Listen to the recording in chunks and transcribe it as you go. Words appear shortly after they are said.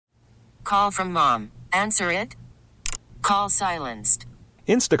call from mom. Answer it. Call silenced.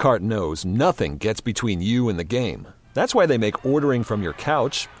 Instacart knows nothing gets between you and the game. That's why they make ordering from your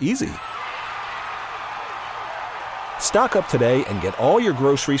couch easy. Stock up today and get all your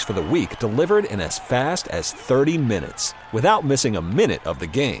groceries for the week delivered in as fast as 30 minutes without missing a minute of the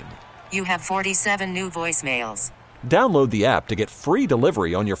game. You have 47 new voicemails. Download the app to get free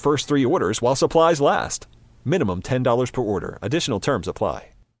delivery on your first 3 orders while supplies last. Minimum $10 per order. Additional terms apply.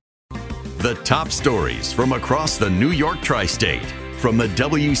 The top stories from across the New York tri-state from the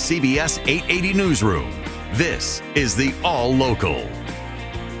WCBS 880 newsroom. This is the All Local.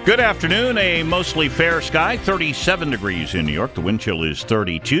 Good afternoon. A mostly fair sky, 37 degrees in New York. The wind chill is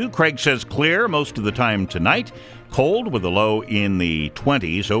 32. Craig says clear most of the time tonight. Cold with a low in the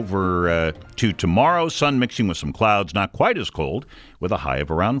 20s. Over to tomorrow, sun mixing with some clouds. Not quite as cold with a high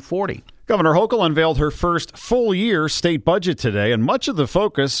of around 40. Governor Hochul unveiled her first full-year state budget today, and much of the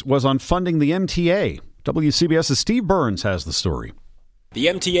focus was on funding the MTA. WCBS's Steve Burns has the story. The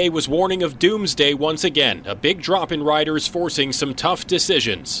MTA was warning of doomsday once again, a big drop in riders forcing some tough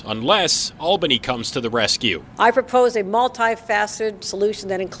decisions, unless Albany comes to the rescue. I propose a multifaceted solution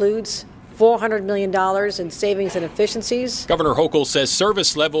that includes $400 million in savings and efficiencies. Governor Hochul says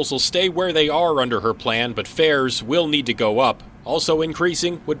service levels will stay where they are under her plan, but fares will need to go up. Also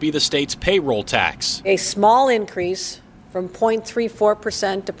increasing would be the state's payroll tax. A small increase from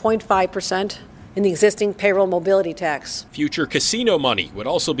 0.34% to 0.5% in the existing payroll mobility tax. Future casino money would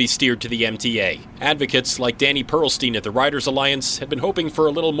also be steered to the MTA. Advocates like Danny Perlstein at the Riders Alliance had been hoping for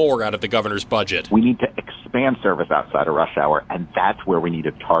a little more out of the governor's budget. We need to expand service outside of rush hour, and that's where we need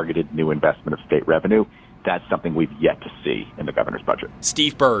a targeted new investment of state revenue. That's something we've yet to see in the governor's budget.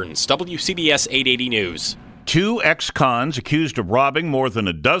 Steve Burns, WCBS 880 News. 2 ex-cons accused of robbing more than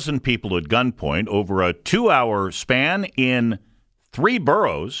a dozen people at gunpoint over a 2-hour span in 3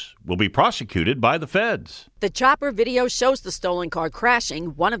 boroughs will be prosecuted by the feds. The chopper video shows the stolen car crashing,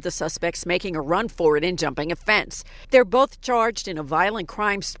 one of the suspects making a run for it and jumping a fence. They're both charged in a violent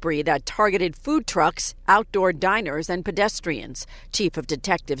crime spree that targeted food trucks, outdoor diners, and pedestrians. Chief of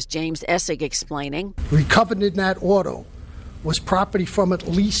Detectives James Essig explaining. Recovered in that auto was property from at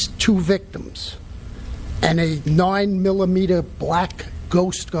least 2 victims and a 9mm black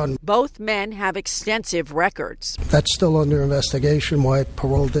ghost gun. Both men have extensive records. That's still under investigation, why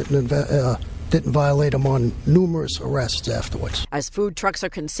parole didn't violate them on numerous arrests afterwards. As food trucks are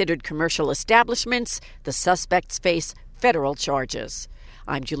considered commercial establishments, the suspects face federal charges.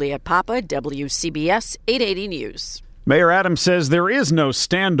 I'm Juliette Papa, WCBS 880 News. Mayor Adams says there is no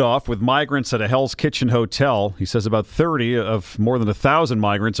standoff with migrants at a Hell's Kitchen hotel. He says about 30 of more than 1,000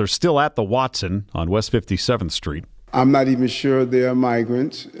 migrants are still at the Watson on West 57th Street. I'm not even sure they're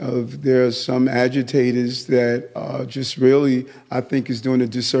migrants. There are some agitators that just really, I think, is doing a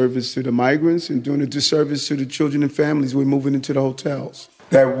disservice to the migrants and doing a disservice to the children and families we're moving into the hotels.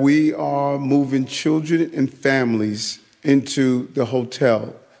 That we are moving children and families into the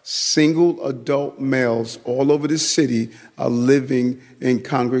hotel. Single adult males all over the city are living in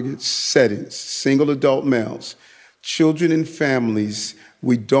congregate settings. Single adult males. Children and families,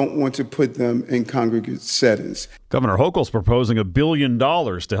 we don't want to put them in congregate settings. Governor Hochul's proposing $1 billion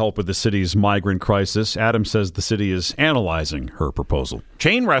to help with the city's migrant crisis. Adams says the city is analyzing her proposal.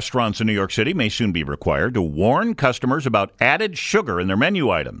 Chain restaurants in New York City may soon be required to warn customers about added sugar in their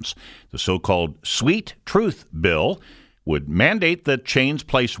menu items. The so-called Sweet Truth Bill would mandate that chains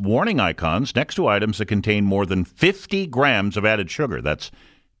place warning icons next to items that contain more than 50 grams of added sugar. That's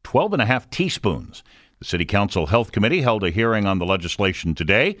 12.5 teaspoons. The City Council Health Committee held a hearing on the legislation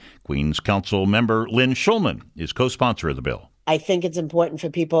today. Queens Council member Lynn Schulman is co-sponsor of the bill. I think it's important for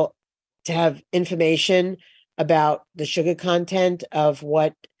people to have information about the sugar content of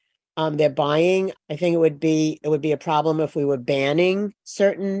what they're buying. I think it would be a problem if we were banning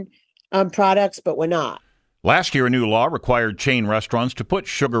certain products, but we're not. Last year, a new law required chain restaurants to put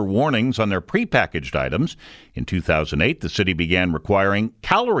sugar warnings on their prepackaged items. In 2008, the city began requiring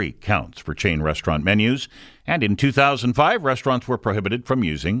calorie counts for chain restaurant menus. And in 2005, restaurants were prohibited from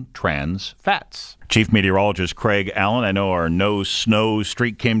using trans fats. Chief Meteorologist Craig Allen, I know our no snow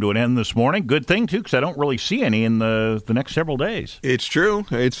streak came to an end this morning. Good thing, too, because I don't really see any in the next several days. It's true.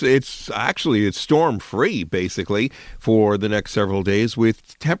 It's actually storm-free, basically, for the next several days,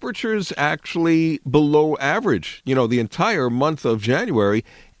 with temperatures actually below average. You know, the entire month of January,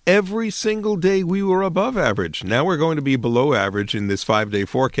 every single day we were above average. Now we're going to be below average in this 5-day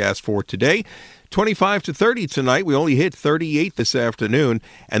forecast for today. 25 to 30 tonight. We only hit 38 this afternoon.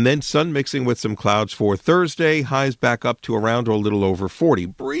 And then sun mixing with some clouds for Thursday. Highs back up to around or a little over 40.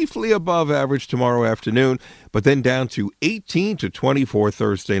 Briefly above average tomorrow afternoon, but then down to 18 to 24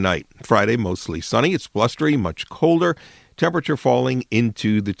 Thursday night. Friday, mostly sunny. It's blustery, much colder. Temperature falling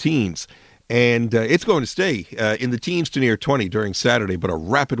into the teens. And it's going to stay in the teens to near 20 during Saturday, but a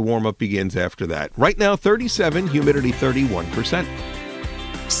rapid warm-up begins after that. Right now, 37, humidity 31%.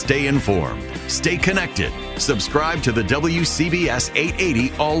 Stay informed. Stay connected. Subscribe to the WCBS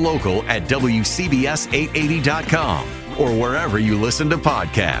 880 All Local at WCBS880.com or wherever you listen to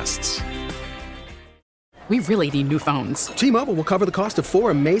podcasts. We really need new phones. T-Mobile will cover the cost of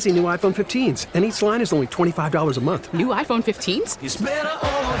 4 amazing new iPhone 15s, and each line is only $25 a month. New iPhone 15s? It's better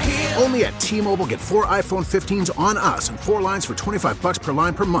over here. Only at T-Mobile, get 4 iPhone 15s on us and 4 lines for $25 per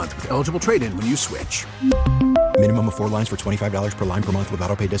line per month with eligible trade-in when you switch. Minimum of 4 lines for $25 per line per month with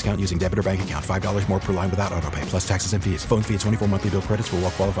autopay discount using debit or bank account. $5 more per line without autopay, plus taxes and fees. Phone fee at 24 monthly bill credits for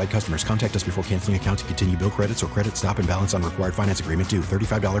well-qualified customers. Contact us before canceling account to continue bill credits or credit stop and balance on required finance agreement due.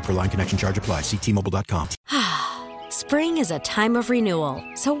 $35 per line connection charge applies. See T-Mobile.com. Spring is a time of renewal,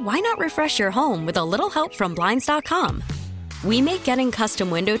 so why not refresh your home with a little help from Blinds.com? We make getting custom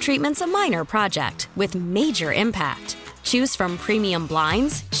window treatments a minor project with major impact. Choose from premium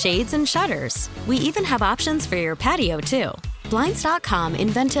blinds, shades, and shutters. We even have options for your patio, too. Blinds.com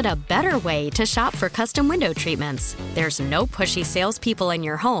invented a better way to shop for custom window treatments. There's no pushy salespeople in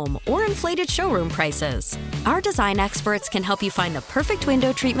your home or inflated showroom prices. Our design experts can help you find the perfect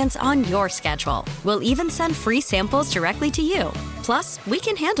window treatments on your schedule. We'll even send free samples directly to you. Plus, we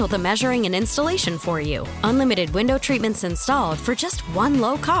can handle the measuring and installation for you. Unlimited window treatments installed for just one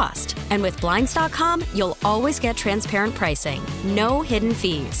low cost. And with Blinds.com, you'll always get transparent pricing. No hidden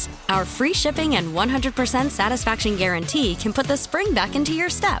fees. Our free shipping and 100% satisfaction guarantee can put the spring back into your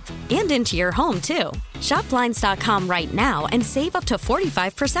step and into your home, too. Shop Blinds.com right now and save up to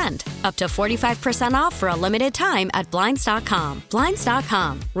 45%. Up to 45% off for a limited time at Blinds.com.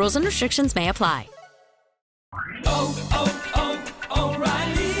 Blinds.com. Rules and restrictions may apply.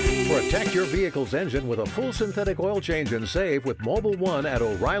 O'Reilly. Protect your vehicle's engine with a full synthetic oil change and save with Mobil 1 at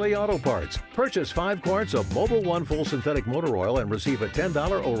O'Reilly Auto Parts. Purchase 5 quarts of Mobil 1 full synthetic motor oil and receive a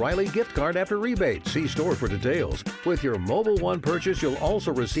 $10 O'Reilly gift card after rebate. See store for details. With your Mobil 1 purchase, you'll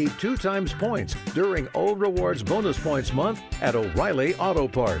also receive 2 times points during O Rewards Bonus Points Month at O'Reilly Auto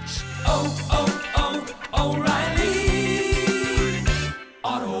Parts.